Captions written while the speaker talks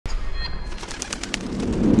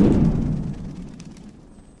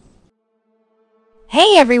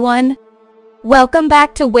Hey everyone! Welcome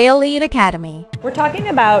back to Whale Lead Academy. We're talking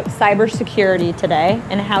about cybersecurity today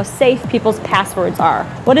and how safe people's passwords are.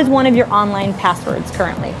 What is one of your online passwords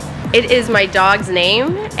currently? It is my dog's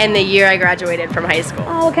name and the year I graduated from high school.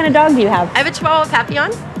 Oh, what kind of dog do you have? I have a Chihuahua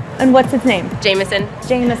Papillon. And what's its name? Jameson.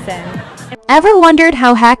 Jameson. Ever wondered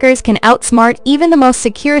how hackers can outsmart even the most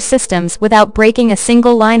secure systems without breaking a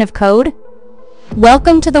single line of code?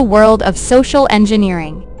 Welcome to the world of social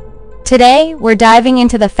engineering. Today, we're diving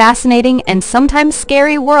into the fascinating and sometimes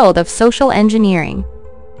scary world of social engineering.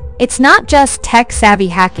 It's not just tech-savvy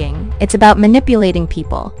hacking, it's about manipulating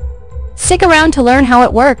people. Stick around to learn how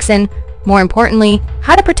it works and, more importantly,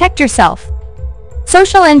 how to protect yourself.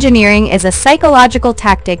 Social engineering is a psychological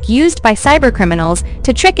tactic used by cybercriminals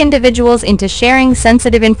to trick individuals into sharing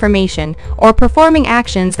sensitive information or performing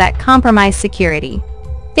actions that compromise security.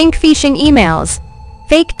 Think phishing emails,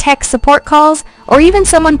 fake tech support calls, or even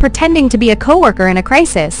someone pretending to be a coworker in a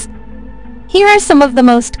crisis. Here are some of the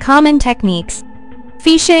most common techniques.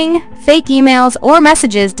 Phishing, fake emails, or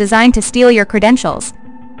messages designed to steal your credentials.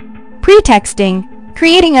 Pretexting,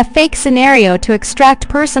 creating a fake scenario to extract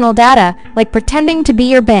personal data, like pretending to be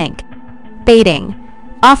your bank. Baiting,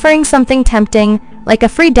 offering something tempting, like a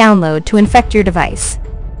free download to infect your device.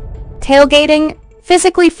 Tailgating,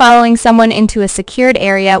 physically following someone into a secured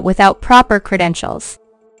area without proper credentials.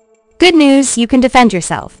 Good news, you can defend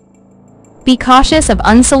yourself. Be cautious of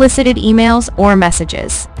unsolicited emails or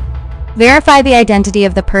messages. Verify the identity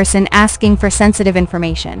of the person asking for sensitive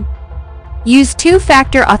information. Use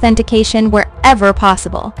two-factor authentication wherever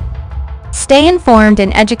possible. Stay informed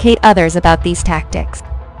and educate others about these tactics.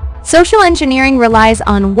 Social engineering relies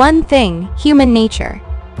on one thing, human nature.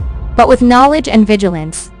 But with knowledge and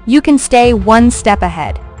vigilance, you can stay one step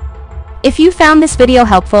ahead. If you found this video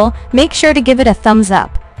helpful, make sure to give it a thumbs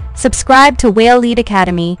up. Subscribe to Whale Lead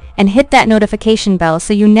Academy and hit that notification bell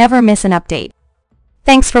so you never miss an update.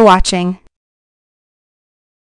 Thanks for watching.